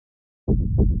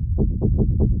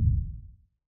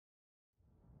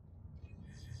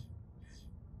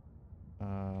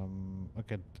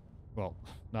Okay. Well,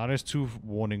 now there's two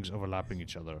warnings overlapping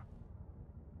each other.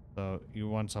 So you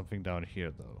want something down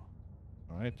here, though.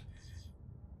 All right.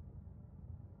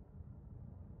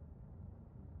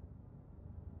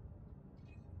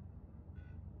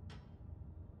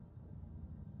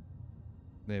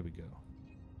 There we go.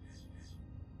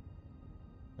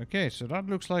 Okay, so that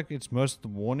looks like it's most of the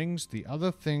warnings. The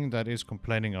other thing that is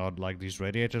complaining are like these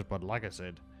radiators, but like I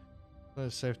said,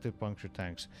 safety puncture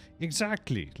tanks.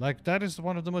 Exactly. Like that is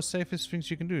one of the most safest things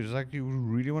you can do. It's like you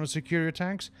really want to secure your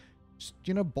tanks, just,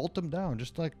 you know, bolt them down,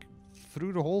 just like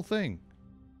through the whole thing.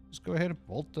 Just go ahead and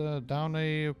bolt down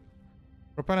a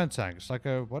propellant tank. It's like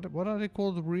a what are they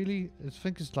called really? I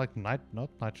think it's like not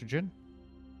nitrogen.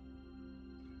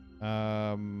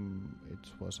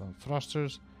 It was on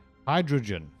thrusters.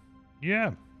 Hydrogen.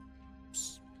 Yeah.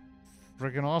 It's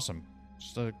freaking awesome.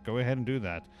 Just go ahead and do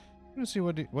that. Let's see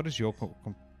what is your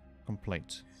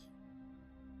complaint.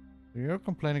 You're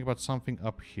complaining about something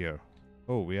up here.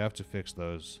 Oh, we have to fix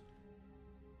those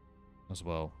as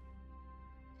well.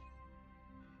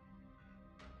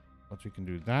 But we can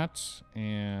do that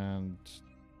and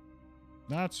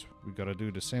that. We gotta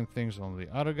do the same things on the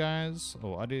other guys.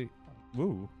 Oh, are they?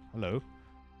 Woo, hello.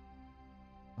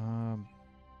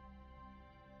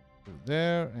 Over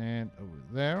there and over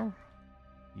there.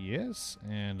 Yes,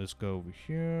 and let's go over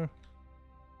here.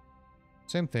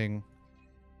 Same thing.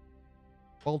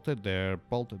 Bolted there,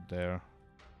 bolted there.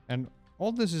 And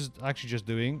all this is actually just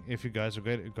doing, if you guys are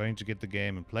going to get the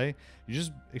game and play, you're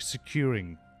just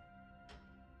securing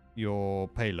your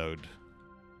payload.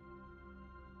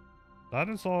 That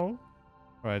is all.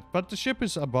 Right, but the ship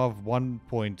is above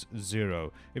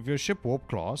 1.0. If your ship warp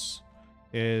class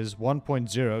is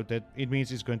 1.0, that it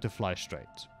means it's going to fly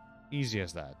straight. Easy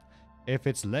as that. If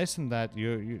it's less than that,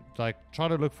 you like try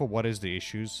to look for what is the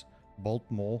issues. Bolt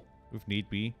more if need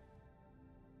be.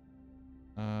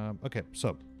 Okay,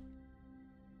 so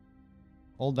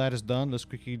all that is done. Let's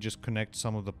quickly just connect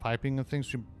some of the piping and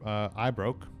things I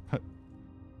broke.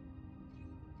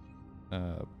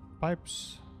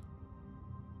 Pipes.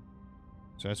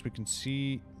 So as we can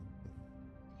see,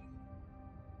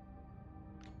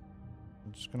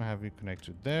 I'm just gonna have you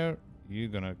connected there. You're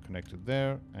gonna connect it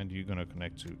there, and you're gonna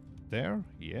connect to there.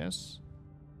 Yes.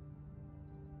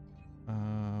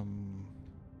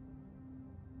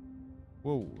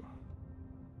 Whoa.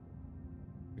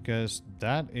 Because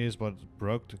that is what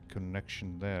broke the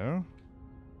connection there.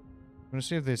 I'm gonna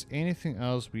see if there's anything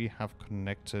else we have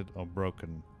connected or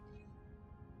broken.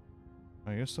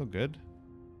 Oh, you're still good.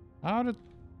 How did...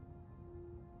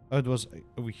 Oh, it was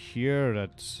over here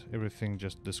that everything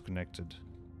just disconnected.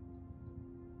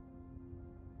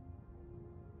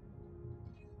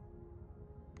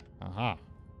 Aha.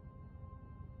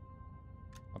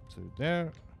 Up to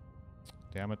there.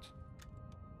 Damn it.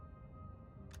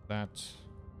 That.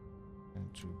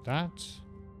 And to that.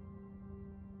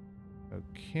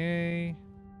 Okay.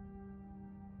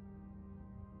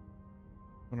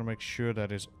 I want to make sure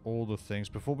that is all the things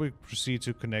before we proceed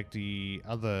to connect the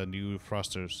other new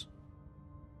thrusters.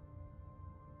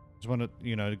 Just want to,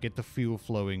 you know, get the fuel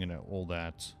flowing and all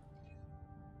that.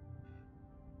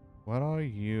 What are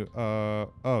you?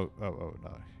 Oh, no.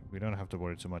 We don't have to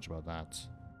worry too much about that.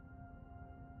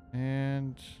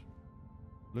 And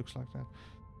looks like that.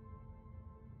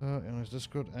 And it's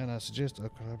Discord, and I suggest a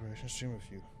collaboration stream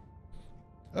with you.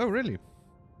 Oh, really?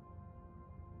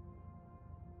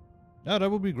 No, that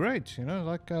would be great. You know,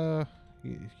 like,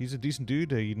 he's a decent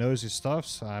dude. He knows his stuff.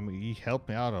 He helped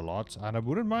me out a lot, and I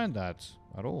wouldn't mind that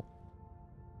at all.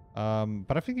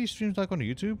 But I think he streams like on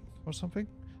YouTube or something.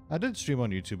 I did stream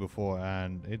on YouTube before,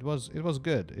 and it was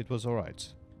good. It was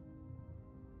alright.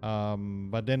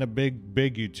 But then a big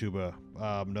YouTuber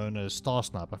known as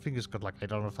Starsnap, I think he's got like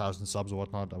 800,000 subs or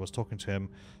whatnot. I was talking to him,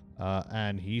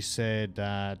 and he said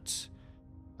that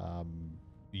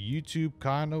YouTube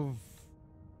kind of,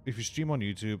 if you stream on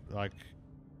YouTube, like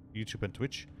YouTube and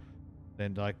Twitch,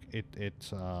 then like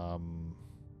it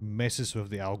messes with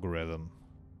the algorithm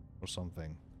or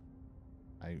something.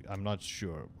 I'm not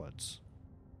sure, but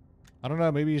I don't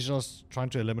know. Maybe he's just trying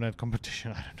to eliminate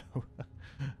competition. I don't know.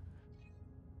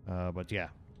 But yeah,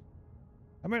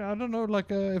 I mean, I don't know. Like,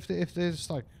 if there's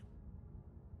like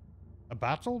a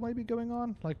battle maybe going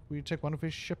on, like we take one of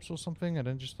his ships or something, and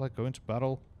then just like go into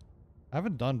battle. I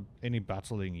haven't done any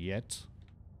battling yet.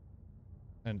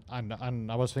 And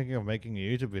I was thinking of making a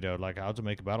YouTube video, like how to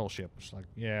make a battleship. It's like,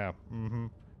 yeah,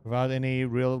 without any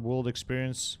real world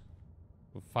experience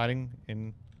of fighting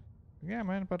in. Yeah,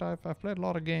 man, but I've played a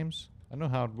lot of games. I know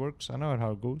how it works. I know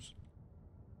how it goes.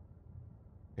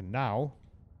 And now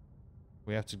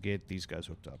we have to get these guys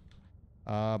hooked up.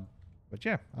 But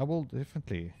yeah, I will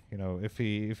definitely, you know, if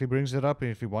he brings it up,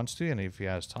 if he wants to, and if he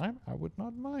has time, I would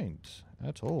not mind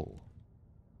at all.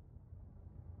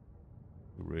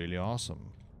 Really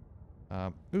awesome.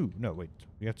 Ooh, no, wait.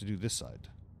 We have to do this side.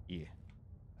 Yeah.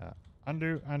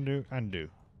 Undo, undo, undo.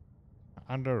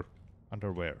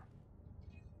 Underwear.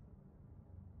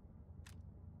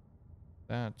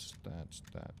 That's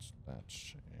like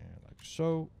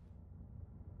so.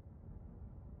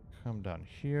 Come down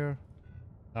here.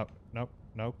 No, no,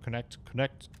 no. Connect.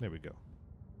 There we go.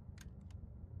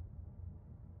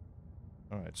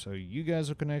 Alright, so you guys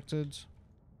are connected.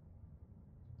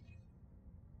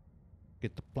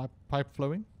 Get the pipe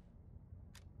flowing.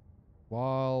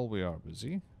 While we are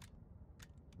busy.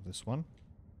 This one.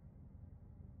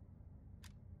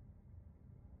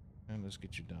 And let's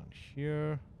get you down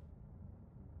here.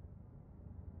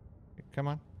 Okay, come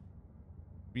on.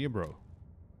 Be a bro.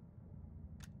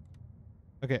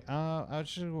 Okay, I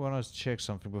just want to check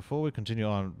something before we continue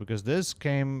on, because this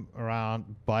came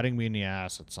around biting me in the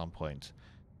ass at some point.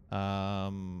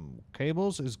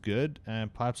 Cables is good,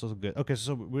 and pipes are good. Okay,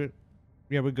 so we're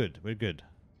good. We're good.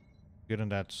 Good on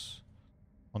that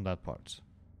part.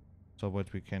 So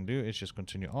what we can do is just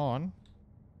continue on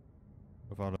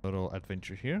with our little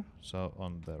adventure here. So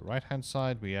on the right hand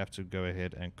side, we have to go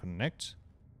ahead and connect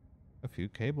a few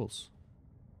cables.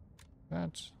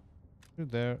 That to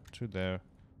there, to there.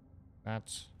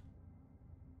 That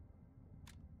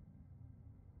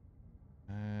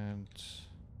and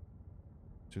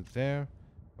to there.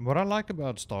 And what I like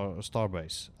about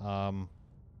Starbase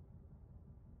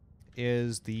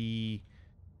is the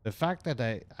fact that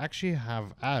they actually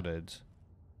have added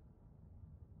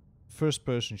first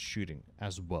person shooting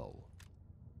as well.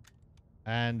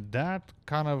 And that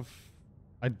kind of,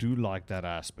 I do like that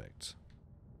aspect.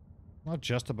 Not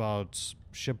just about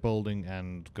shipbuilding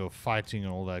and go fighting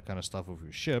and all that kind of stuff with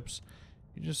your ships.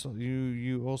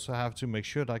 You also have to make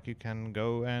sure that you can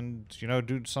go and, you know,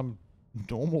 do some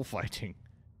normal fighting.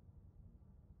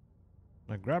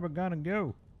 Like grab a gun and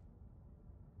go.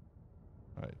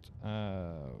 Alright,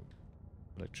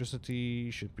 electricity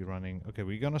should be running. Okay,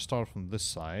 we're gonna start from this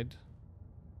side.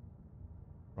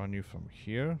 Run you from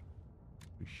here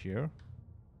to here.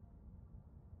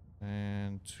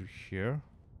 And to here.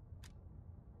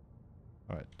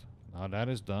 Alright, now that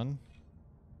is done.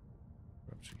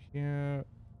 Grab to here.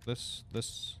 This,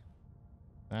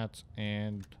 that,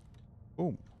 and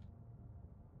boom.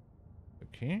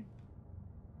 Okay.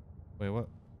 Wait, what?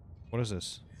 What is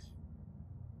this?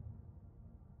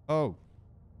 Oh.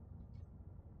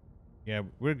 Yeah,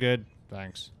 we're good.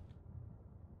 Thanks.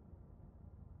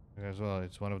 As well,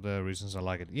 it's one of the reasons I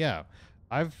like it. Yeah,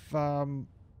 I'm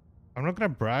not gonna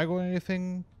brag or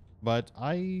anything, but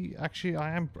I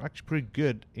am actually pretty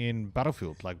good in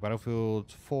Battlefield, like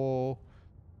Battlefield 4,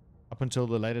 up until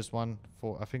the latest one.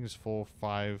 I think it's 4,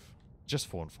 5, just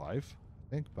 4 and 5. I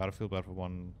think Battlefield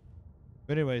 1.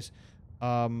 But anyways,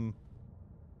 I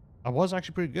was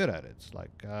actually pretty good at it.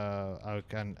 Like, I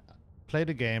can play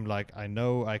the game. Like, I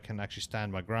know I can actually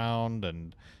stand my ground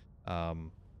and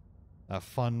have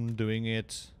fun doing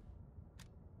it.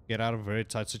 Get out of very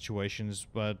tight situations,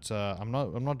 but I'm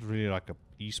not really like a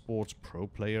esports pro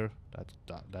player,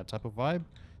 that type of vibe.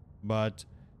 But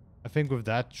I think with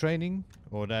that training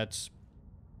or that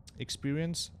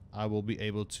experience, I will be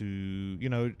able to, you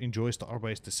know, enjoy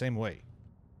Starbase the same way.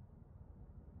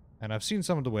 And I've seen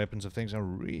some of the weapons of things. I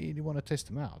really want to test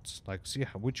them out, like see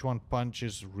which one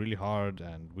punches really hard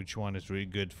and which one is really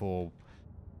good for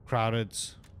crowded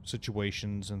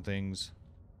situations and things.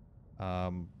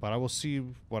 But I will see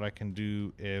what I can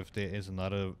do if there is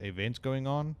another event going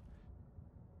on.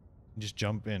 Just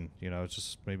jump in, you know,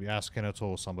 just maybe ask Kenneth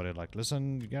or somebody like,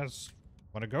 listen, you guys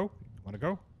want to go? Want to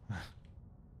go?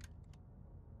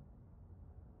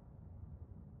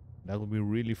 That would be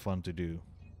really fun to do.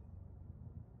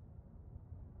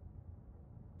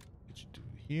 What you do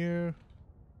here?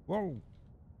 Whoa!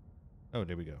 Oh,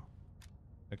 there we go.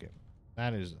 Okay,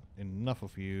 that is enough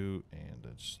of you, and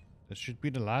that should be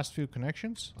the last few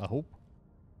connections, I hope.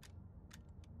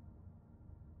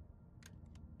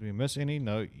 Do we miss any?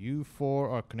 No, you four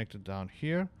are connected down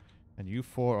here, and you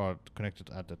four are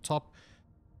connected at the top.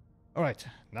 Alright,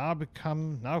 now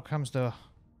comes the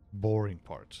boring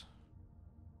part.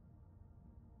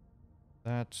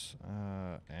 That,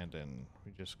 and then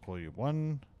we just call you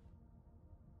 1.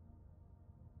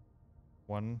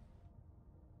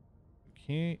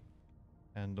 Okay.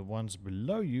 And the ones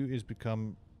below you is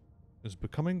becoming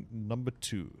number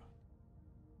 2.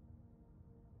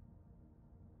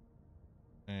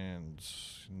 And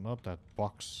not that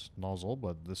box nozzle,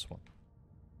 but this one.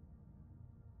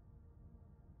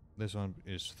 This one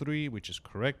is 3, which is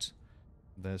correct.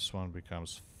 This one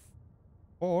becomes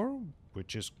 4,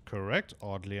 which is correct,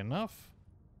 oddly enough.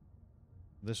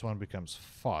 This one becomes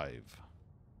 5.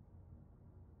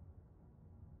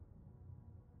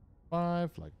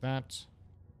 5, like that.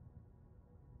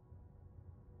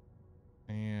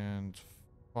 And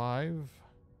 5.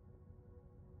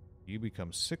 You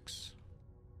become 6.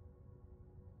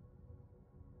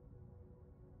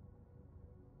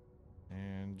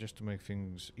 And just to make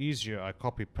things easier, I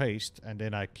copy paste and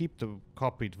then I keep the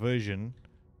copied version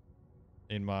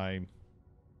in my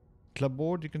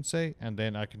clipboard, you can say, and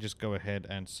then I can just go ahead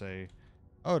and say,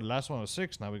 oh, the last one was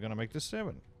 6, now we're gonna make this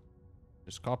 7.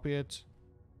 Just copy it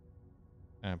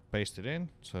and paste it in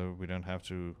so we don't have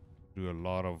to do a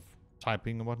lot of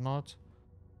typing and whatnot.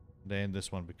 Then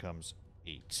this one becomes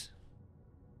 8.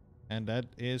 And that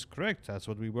is correct. That's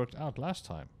what we worked out last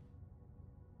time.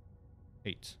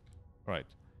 8. Right.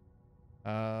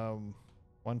 1,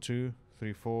 2,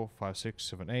 3, 4, 5, 6,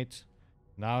 7, 8.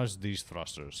 Now it's these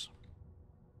thrusters.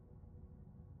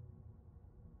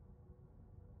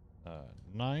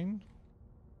 9.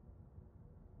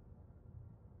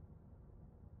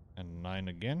 And 9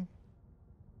 again.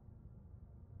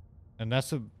 And that's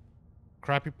the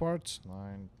crappy part.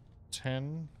 9,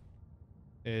 10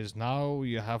 is now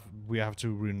we have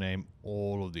to rename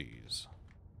all of these.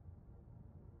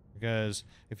 Because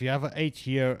if you have an 8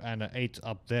 here and an 8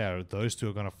 up there, those two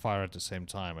are going to fire at the same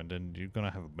time, and then you're going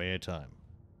to have a bad time.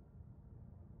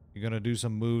 You're going to do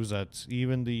some moves that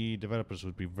even the developers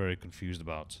would be very confused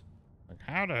about. Like,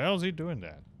 how the hell is he doing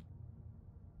that?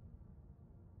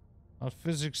 Not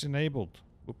physics enabled.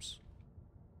 Oops.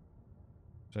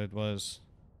 So it was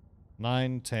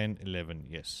 9, 10, 11.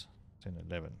 Yes, 10,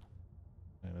 11.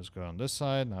 And let's go on this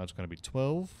side. Now it's going to be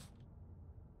 12.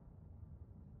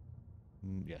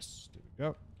 Yes, there we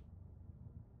go.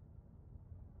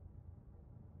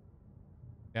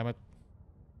 Damn it.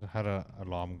 I had an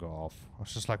alarm go off. I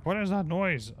was just like, what is that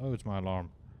noise? Oh, it's my alarm.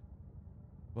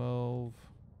 12.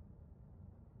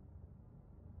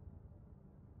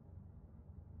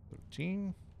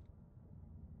 13.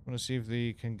 I want to see if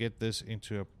they can get this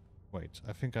into a... Wait,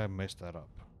 I think I messed that up.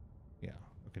 Yeah,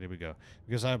 okay, there we go.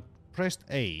 Because I pressed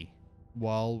A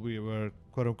while we were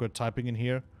quote-unquote typing in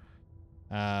here.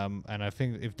 And I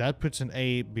think if that puts an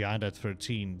A behind that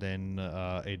 13, then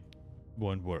it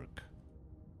won't work.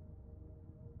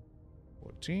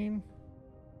 14.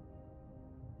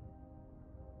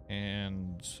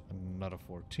 And another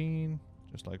 14,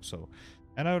 just like so.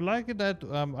 And I like it that,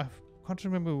 I can't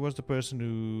remember who was the person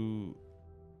who,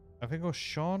 I think it was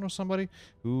Sean or somebody,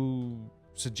 who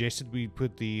suggested we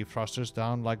put the thrusters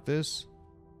down like this.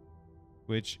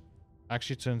 Which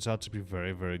actually turns out to be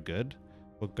very, very good.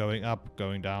 But going up,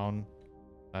 going down,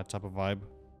 that type of vibe.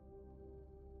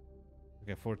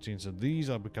 Okay, 14, so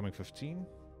these are becoming 15.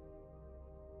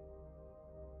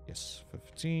 Yes,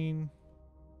 15.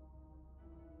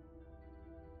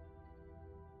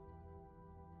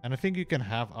 And I think you can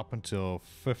have up until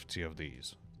 50 of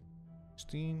these.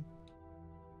 16.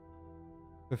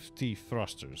 50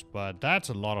 thrusters, but that's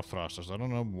a lot of thrusters. I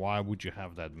don't know why would you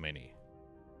have that many.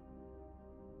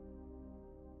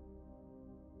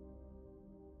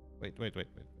 Wait. Did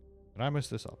I mess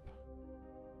this up?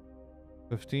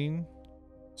 15,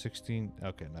 16.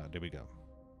 Okay, now there we go.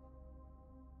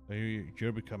 So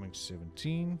you're becoming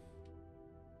 17.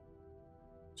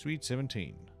 Sweet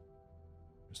 17.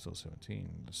 You're still 17.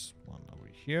 This one over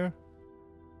here.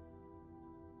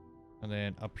 And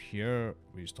then up here,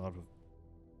 we start with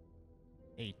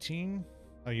 18.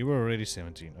 Oh, you were already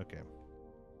 17. Okay.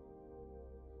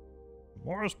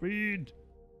 More speed.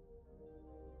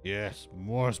 Yes,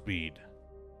 more speed.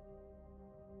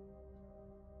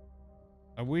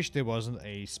 I wish there wasn't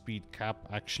a speed cap,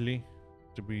 actually,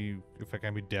 to be, if I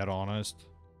can be dead honest.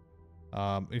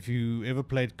 If you ever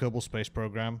played Kerbal Space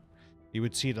Program, you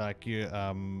would see like you,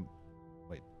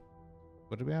 wait,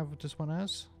 what do we have this one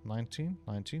as? 19?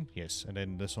 19? Yes, and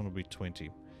then this one will be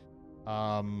 20.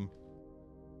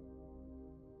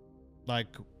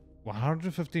 Like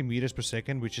 150 meters per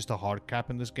second, which is the hard cap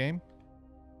in this game,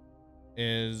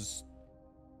 is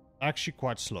actually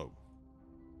quite slow.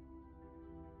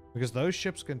 Because those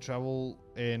ships can travel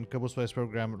in Kerbal Space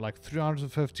Program like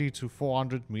 350 to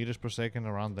 400 meters per second,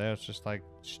 around there. It's just like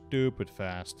stupid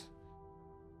fast.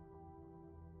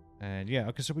 And yeah,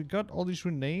 okay, so we got all these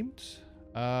renamed.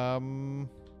 Now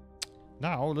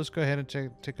let's go ahead and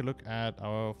take a look at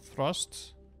our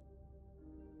thrust,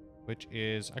 which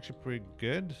is actually pretty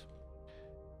good.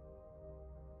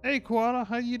 Hey Koala,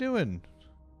 how you doing?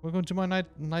 Welcome to my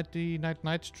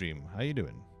night stream. How you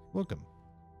doing? Welcome.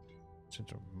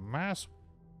 Center mass.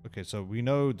 Okay, so we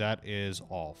know that is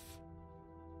off.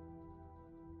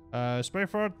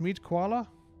 Sprayford, meet Koala.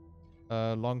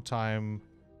 Long time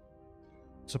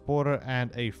supporter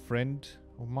and a friend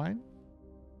of mine.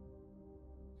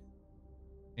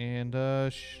 And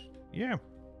yeah,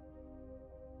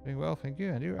 doing well, thank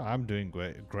you. And you? I'm doing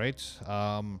great.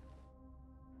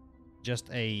 Just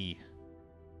a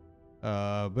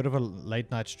bit of a late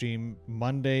night stream.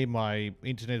 Monday, my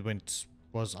internet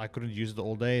I couldn't use it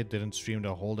all day. It didn't stream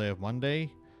the whole day of Monday,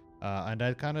 and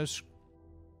that kind of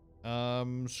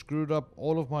screwed up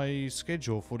all of my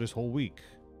schedule for this whole week.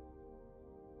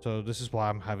 So this is why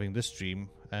I'm having this stream.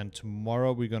 And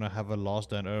tomorrow we're gonna have a Last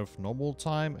Day on Earth normal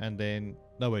time, and then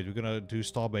we're gonna do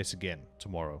Starbase again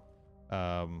tomorrow,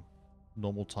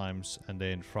 normal times, and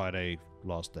then Friday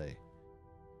last day.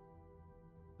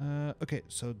 Okay,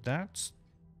 so that's,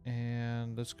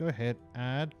 and let's go ahead,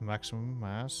 add maximum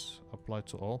mass, apply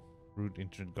to all, root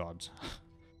internet gods.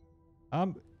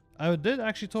 I did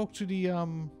actually talk to the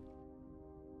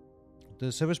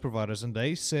service providers, and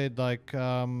they said like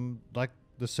the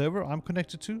server I'm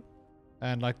connected to,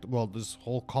 and well, this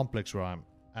whole complex where I'm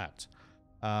at,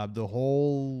 the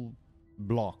whole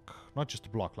block, not just the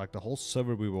block, like the whole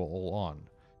server we were all on,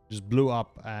 just blew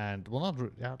up, and well,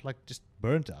 not just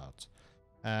burnt out.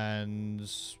 And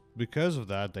because of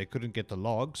that, they couldn't get the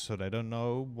logs, so they don't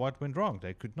know what went wrong.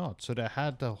 They could not. So they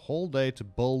had the whole day to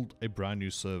build a brand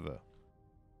new server.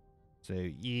 So,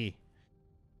 yeah.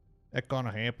 That kind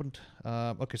of happened.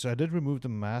 Okay, so I did remove the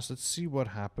mass. Let's see what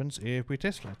happens if we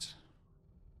test flight.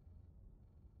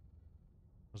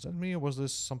 Was that me, or was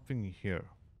this something here?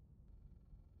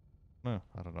 No,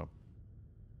 I don't know.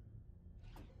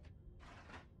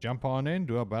 Jump on in,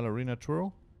 do a ballerina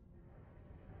twirl.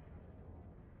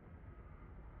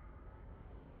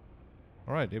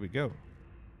 Alright, here we go.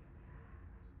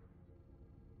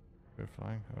 We're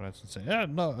flying. Oh, that's insane. Yeah,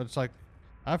 no, it's like,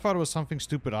 I thought it was something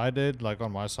stupid I did, like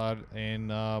on my side in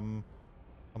on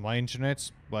my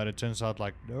internet, but it turns out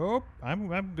like, nope, I'm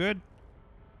good.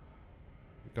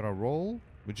 We got a roll,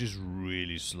 which is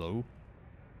really slow.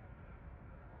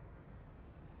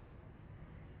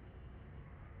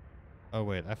 Oh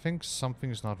wait, I think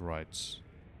something's not right.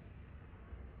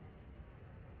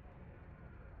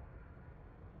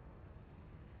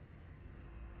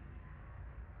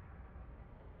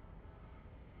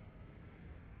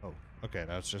 Oh, okay,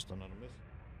 that's just another miss.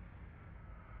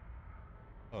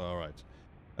 Oh, alright.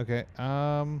 Okay,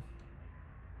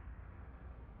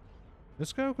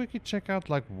 let's go quickly check out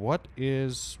like what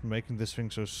is making this thing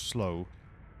so slow.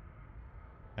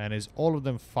 And is all of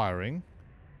them firing?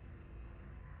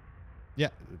 Yeah,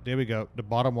 there we go. The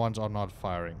bottom ones are not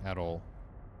firing at all.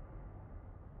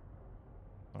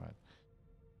 Alright.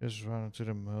 Just run into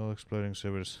the mill exploding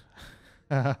servers.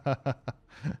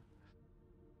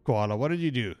 Koala, what did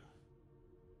you do?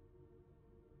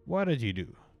 What did you do?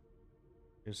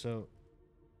 Okay, so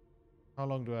how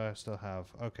long do I still have?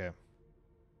 Okay.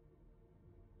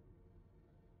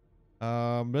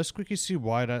 Let's quickly see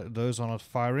why those are not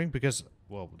firing, because,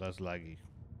 well, that's laggy.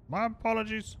 My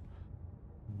apologies.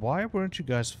 Why weren't you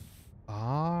guys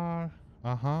there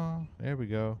we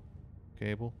go.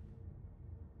 Cable.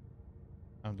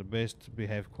 I'm the best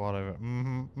behaved koala ever.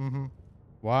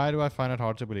 Why do I find it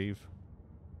hard to believe?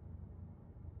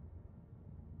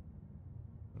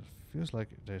 It feels like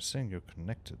they're saying you're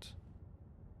connected.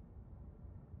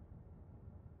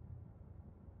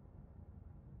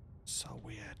 So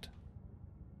weird.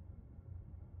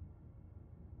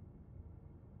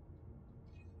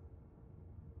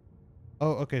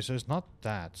 Oh, okay, so it's not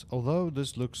that. Although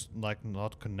this looks like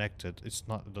not connected, it's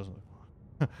not, it doesn't.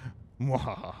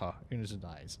 Mwahaha, innocent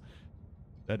eyes.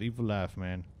 That evil laugh,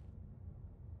 man.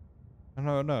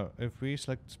 No, if we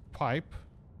select pipe.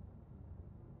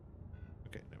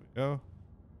 Okay, there we go.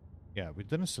 Yeah, we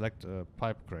didn't select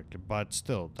pipe correctly, but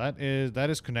still, that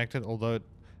is connected, although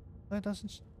that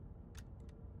doesn't.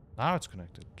 Now it's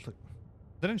connected.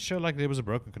 Didn't show like there was a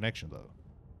broken connection though.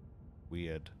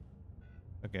 Weird.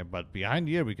 Okay, but behind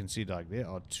here we can see like there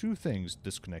are two things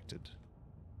disconnected.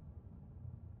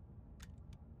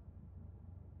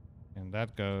 And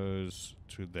that goes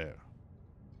to there.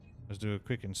 Let's do a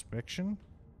quick inspection.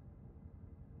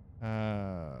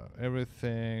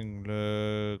 Everything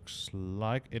looks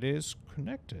like it is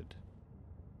connected.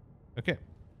 Okay.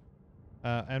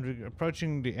 And we're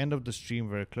approaching the end of the stream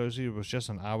very closely. It was just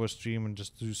an hour stream and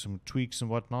just do some tweaks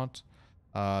and whatnot.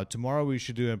 Tomorrow we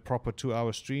should do a proper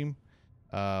 2-hour stream.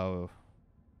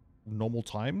 Normal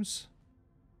times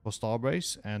for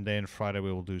Starbase, and then Friday we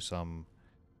will do some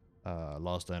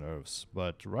Last Day on Earths.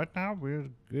 But right now we're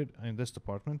good in this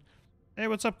department. Hey,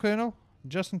 what's up, Colonel?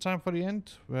 Just in time for the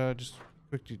end. Just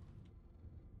quickly.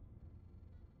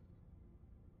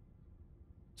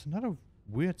 It's another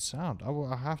weird sound.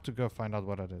 I have to go find out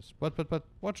what it is. But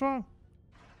what's wrong?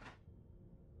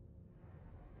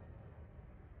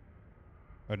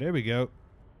 Oh, there we go.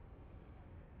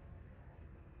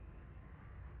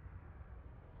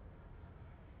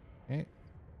 Okay.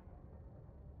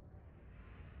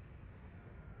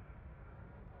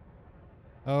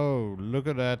 Oh, look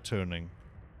at that turning.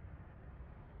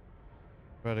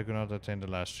 But I could not attend the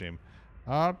last stream.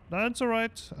 That's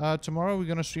alright. Tomorrow we're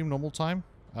gonna stream normal time.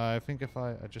 I think if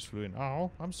I just flew in. Oh,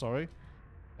 I'm sorry.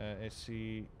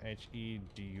 SCHEDULE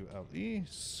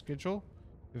schedule.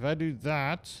 If I do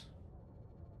that,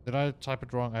 did I type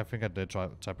it wrong? I think I did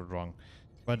type it wrong.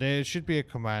 But there should be a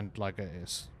command like a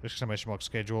exclamation mark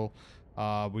schedule,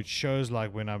 which shows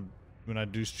like when I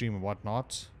do stream and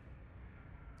whatnot.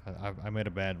 I made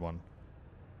a bad one.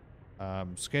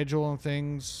 Schedule and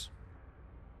things.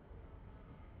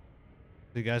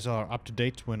 You guys are up to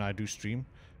date when I do stream.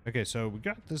 Okay, so we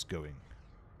got this going.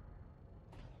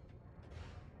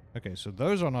 Okay, so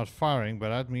those are not firing, but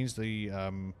that means the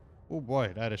oh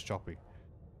boy, that is choppy.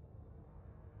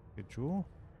 Schedule.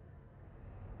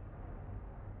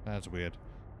 That's weird.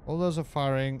 All those are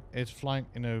firing. It's flying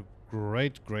in a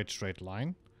great straight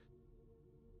line.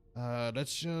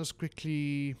 Let's just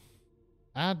quickly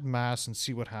add mass and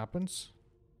see what happens.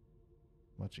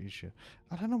 Much easier.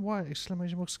 I don't know why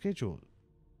exclamation mark schedule.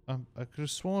 I could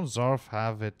have sworn Zarf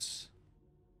have it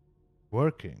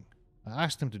working. I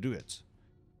asked him to do it.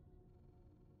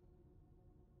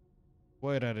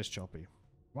 Boy, that is choppy.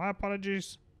 My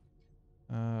apologies.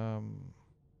 Mark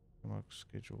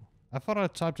schedule. I thought I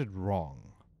typed it wrong.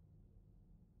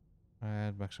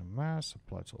 Add maximum mass,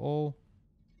 apply to all.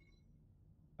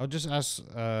 I'll just ask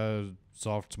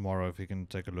Zarf tomorrow if he can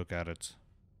take a look at it.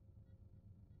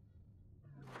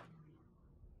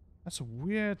 That's a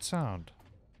weird sound.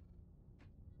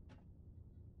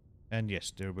 And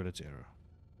yes, durability error.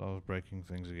 So I was breaking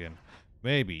things again.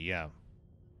 Maybe, yeah.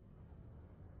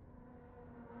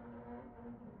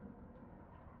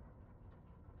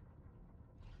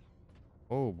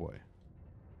 Oh boy.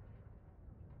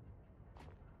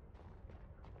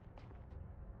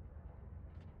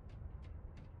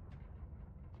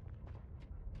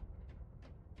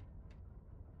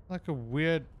 Like a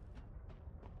weird...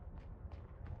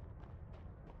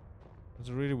 It's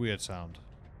a really weird sound.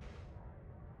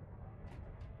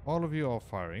 All of you are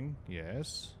firing,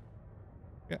 yes.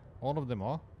 Yeah, all of them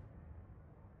are.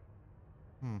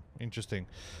 Interesting.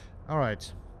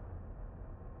 Alright.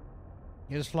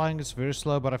 Yes, flying is very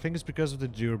slow, but I think it's because of the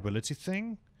durability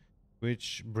thing,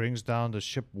 which brings down the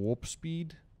ship warp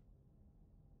speed.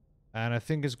 And I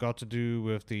think it's got to do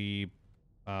with the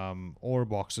ore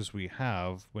boxes we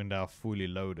have when they are fully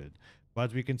loaded.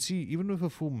 But we can see, even with a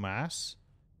full mass,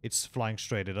 it's flying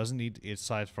straight. It doesn't need its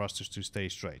side thrusters to stay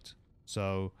straight.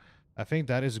 So I think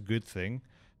that is a good thing.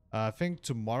 I think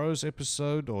tomorrow's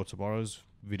episode or tomorrow's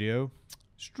video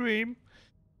stream,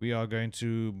 we are going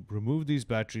to remove these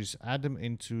batteries, add them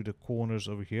into the corners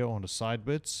over here on the side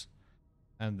bits,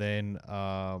 and then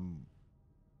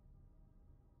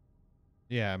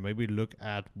yeah, maybe look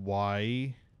at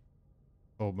why,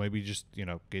 or maybe just, you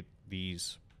know, get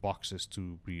these boxes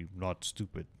to be not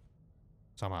stupid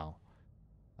somehow.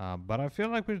 But I feel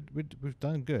like we've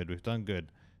done good. We've done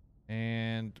good.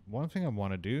 And one thing I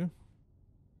want to do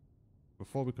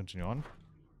before we continue on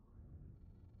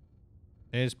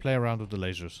is play around with the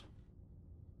lasers.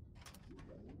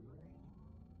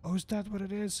 Oh, is that what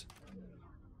it is?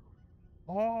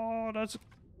 Oh, that's...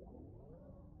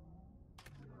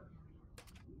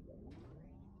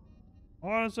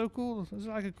 Oh, that's so cool. This is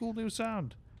like a cool new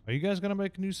sound. Are you guys gonna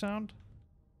make a new sound?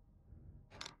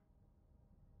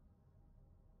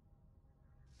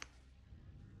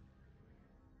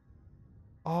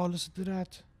 Oh, listen to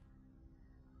that.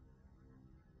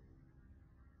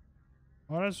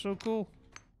 Oh, that's so cool.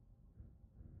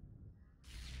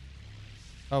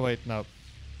 Oh, wait, no.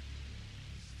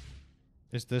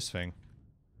 It's this thing.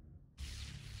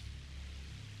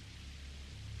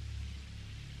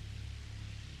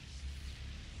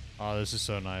 Oh, this is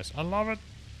so nice. I love it.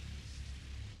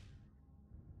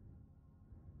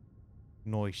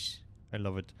 Nice. I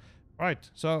love it. Right,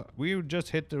 so we just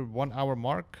hit the 1 hour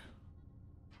mark.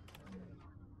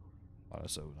 Oh,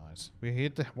 that's so nice. We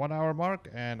hit the 1 hour mark,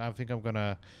 and I think I'm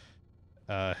gonna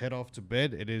head off to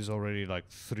bed. It is already like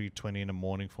 3:20 in the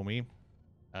morning for me.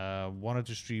 Wanted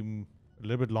to stream a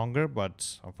little bit longer,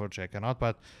 but unfortunately I cannot.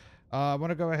 But I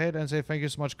want to go ahead and say thank you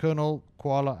so much, Colonel,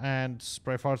 Koala, and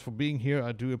Sprayfart for being here.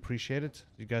 I do appreciate it.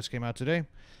 You guys came out today.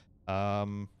 I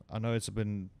know it's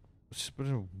been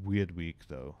a weird week,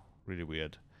 though. really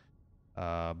weird.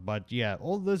 But yeah,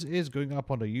 all this is going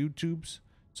up on the YouTubes,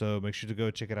 so make sure to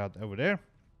go check it out over there.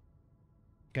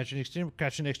 Catch you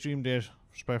next stream there.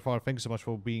 Sparefar, thanks so much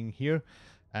for being here.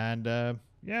 And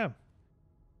yeah,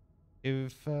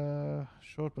 if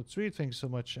short but sweet, thanks so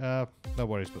much. No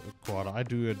worries, but Quad, I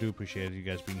do appreciate you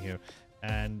guys being here.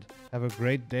 And have a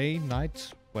great day,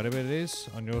 night, whatever it is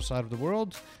on your side of the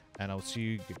world. And I'll see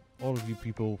you, all of you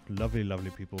people, lovely,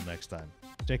 lovely people, next time.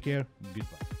 Take care.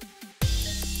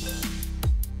 Goodbye.